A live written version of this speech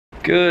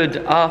Good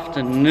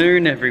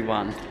afternoon,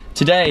 everyone.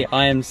 Today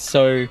I am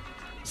so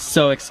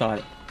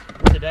excited.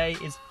 Today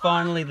is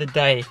finally the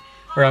day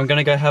where I'm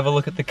gonna go have a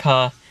look at the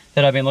car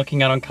that I've been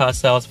looking at on car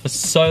sales for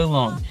so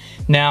long.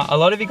 Now, a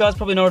lot of you guys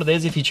probably know what it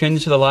is if you tuned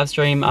into the live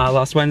stream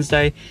last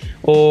Wednesday,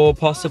 or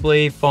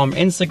possibly from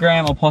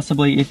Instagram, or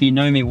possibly if you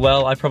know me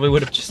well, I probably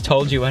would have just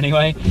told you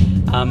anyway.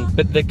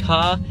 But the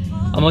car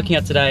I'm looking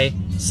at today,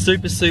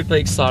 super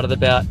excited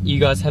about. You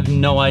guys have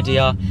no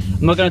idea.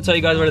 I'm not gonna tell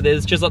you guys what it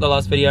is, just like the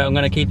last video. I'm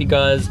gonna keep you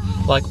guys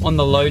like on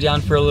the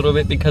lowdown for a little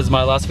bit because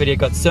my last video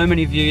got so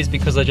many views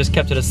because I just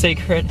kept it a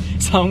secret.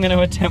 So I'm gonna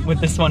attempt with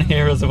this one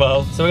here as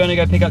well. So we're gonna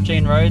go pick up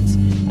Gene Rhodes,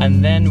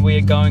 and then we're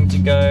going to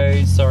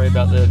go, sorry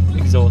about the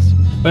exhaust.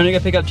 We're gonna go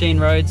pick up Gene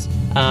Rhodes.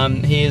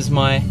 He is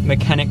my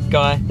mechanic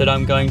guy that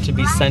I'm going to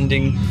be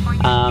sending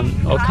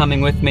or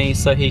coming with me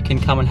so he can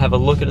come and have a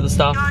look at the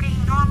stuff.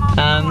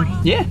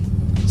 Yeah.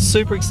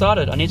 Super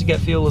excited. I need to get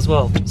fuel as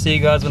well. See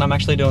you guys when I'm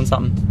actually doing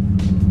something.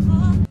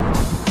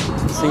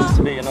 Seems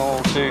to be an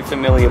all too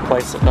familiar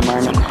place at the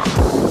moment.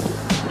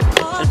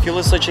 And fuel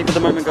is so cheap at the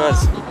moment,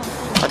 guys.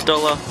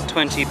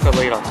 $1.20 per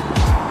litre.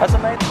 That's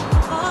amazing.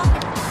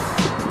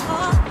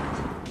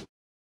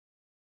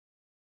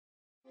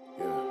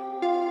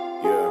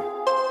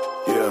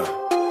 Yeah.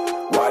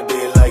 Why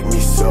they like me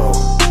so?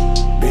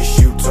 Bitch,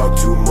 you talk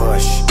too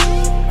much.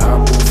 I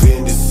move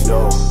in the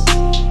snow.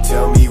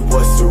 Tell me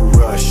what's the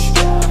rush.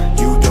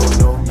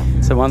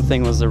 So one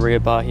thing was the rear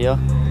bar here.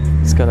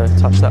 Just gotta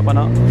touch that one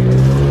up.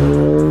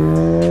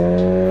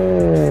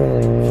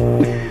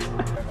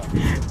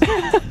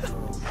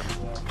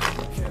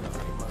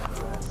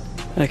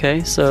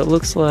 Okay, so it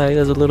looks like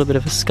there's a little bit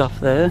of a scuff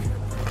there.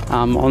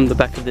 On the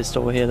back of this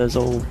door here, there's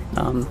all,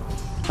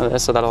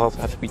 so that'll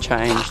have to be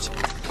changed.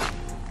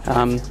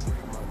 A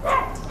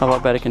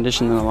lot better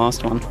condition than the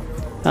last one.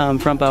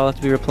 Front bar will have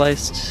to be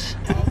replaced.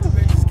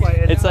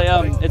 It's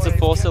a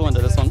 4-cylinder,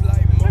 this one.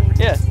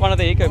 Yeah, one of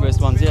the EcoBoost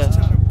ones, yeah.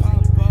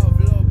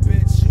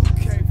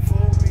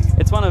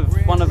 It's one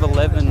of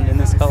 11 in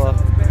this colour.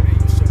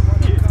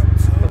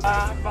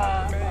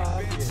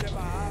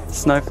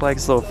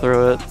 Snowflakes all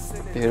through it.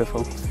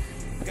 Beautiful.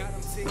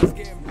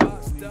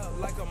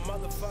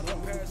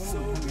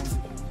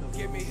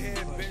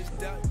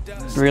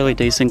 Really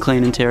decent,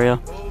 clean interior.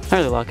 I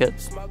really like it.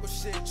 I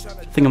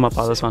think I might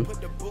buy this one.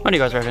 What do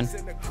you guys reckon?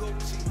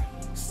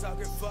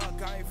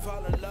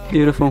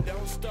 Beautiful.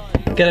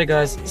 G'day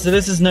guys, so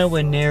this is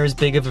nowhere near as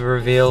big of a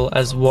reveal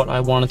as what I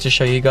wanted to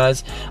show you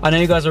guys. I know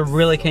you guys are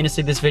really keen to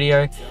see this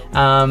video,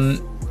 and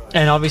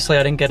obviously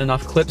I didn't get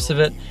enough clips of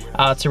it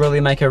to really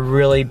make a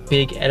really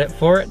big edit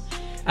for it.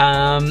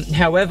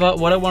 However,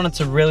 what I wanted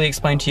to really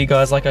explain to you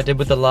guys, like I did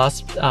with the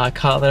last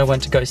car that I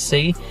went to go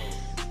see,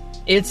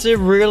 it's a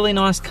really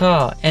nice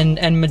car,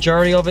 and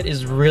majority of it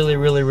is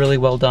really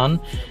well done.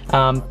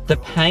 The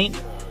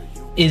paint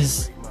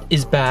is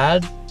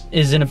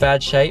in a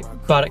bad shape,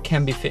 but it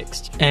can be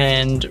fixed.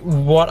 And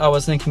what I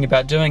was thinking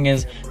about doing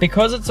is,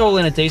 because it's all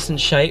in a decent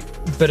shape,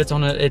 but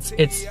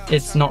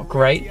it's not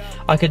great,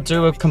 I could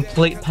do a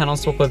complete panel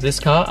swap of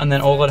this car, and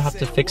then all I'd have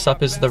to fix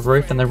up is the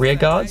roof and the rear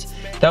guards.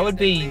 That would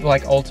be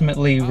like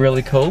ultimately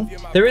really cool.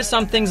 There is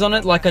some things on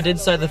it, like I did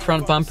say the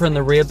front bumper and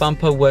the rear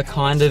bumper were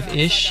kind of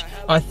ish.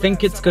 I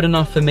think it's good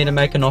enough for me to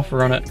make an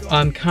offer on it.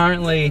 I'm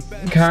currently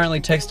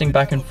texting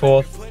back and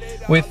forth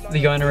with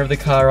the owner of the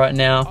car right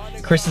now.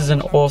 Chris is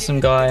an awesome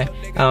guy.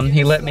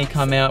 He let me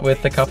come out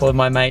with a couple of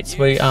my mates.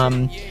 We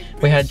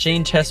had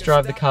Gene test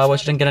drive the car,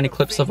 which I didn't get any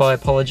clips of, I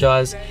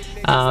apologise.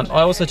 I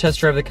also test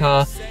drove the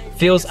car.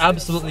 Feels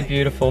absolutely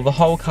beautiful. The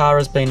whole car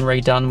has been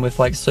redone with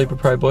like Super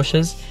Pro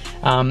bushes,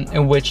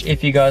 in which,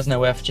 if you guys know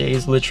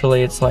FGs,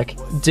 literally it's like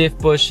diff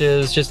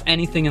bushes, just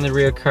anything in the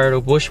rear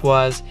corridor bush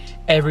wise,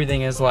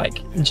 everything is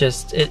like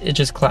it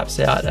just claps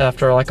out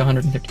after like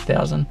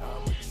 150,000.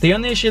 The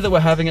only issue that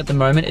we're having at the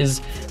moment is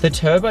the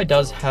turbo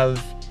does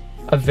have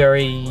a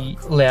very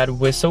loud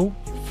whistle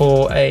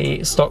for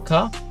a stock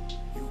car.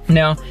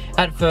 Now,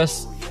 at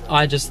first,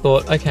 I just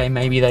thought, okay,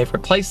 maybe they've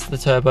replaced the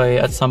turbo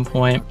at some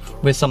point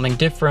with something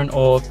different,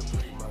 or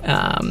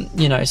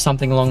you know,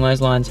 something along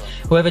those lines.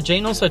 However,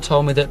 Gene also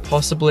told me that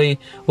possibly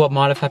what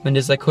might have happened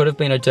is there could have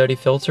been a dirty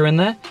filter in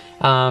there,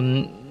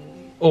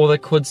 or there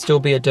could still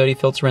be a dirty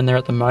filter in there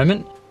at the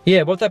moment.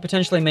 Yeah, what that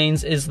potentially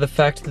means is the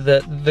fact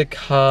that the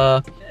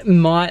car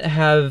might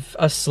have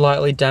a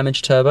slightly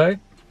damaged turbo.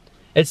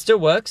 It still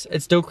works,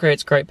 it still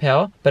creates great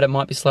power, but it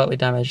might be slightly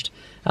damaged.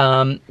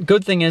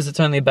 Good thing is it's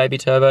only a baby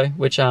turbo,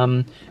 which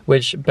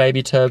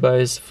baby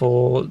turbos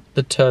for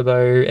the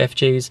turbo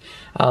FGs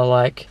are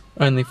like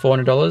only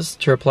 $400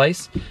 to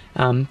replace,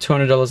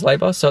 $200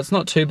 labour, so it's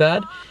not too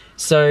bad.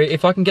 So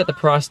if I can get the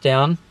price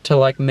down to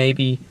like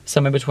maybe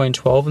somewhere between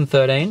 12 and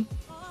 13,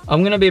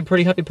 I'm gonna be a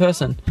pretty happy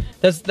person.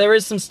 There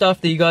is some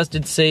stuff that you guys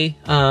did see.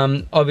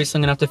 Obviously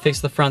I'm gonna have to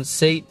fix the front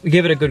seat,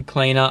 give it a good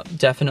clean up,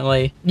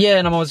 definitely. Yeah,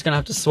 and I'm always gonna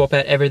have to swap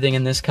out everything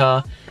in this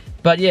car.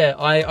 But yeah,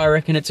 I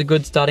reckon it's a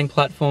good starting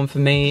platform for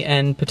me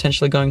and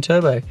potentially going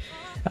turbo.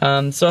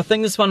 So I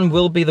think this one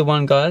will be the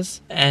one,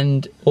 guys,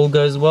 and all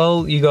goes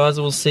well, you guys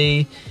will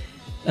see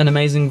an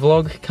amazing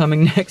vlog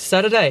coming next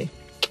Saturday.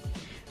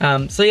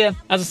 So yeah,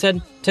 as I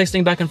said,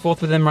 texting back and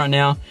forth with them right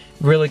now.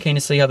 Really keen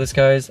to see how this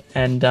goes.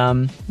 And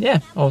yeah,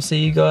 I'll see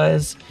you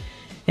guys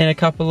in a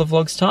couple of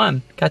vlogs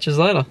time. Catch us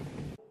later.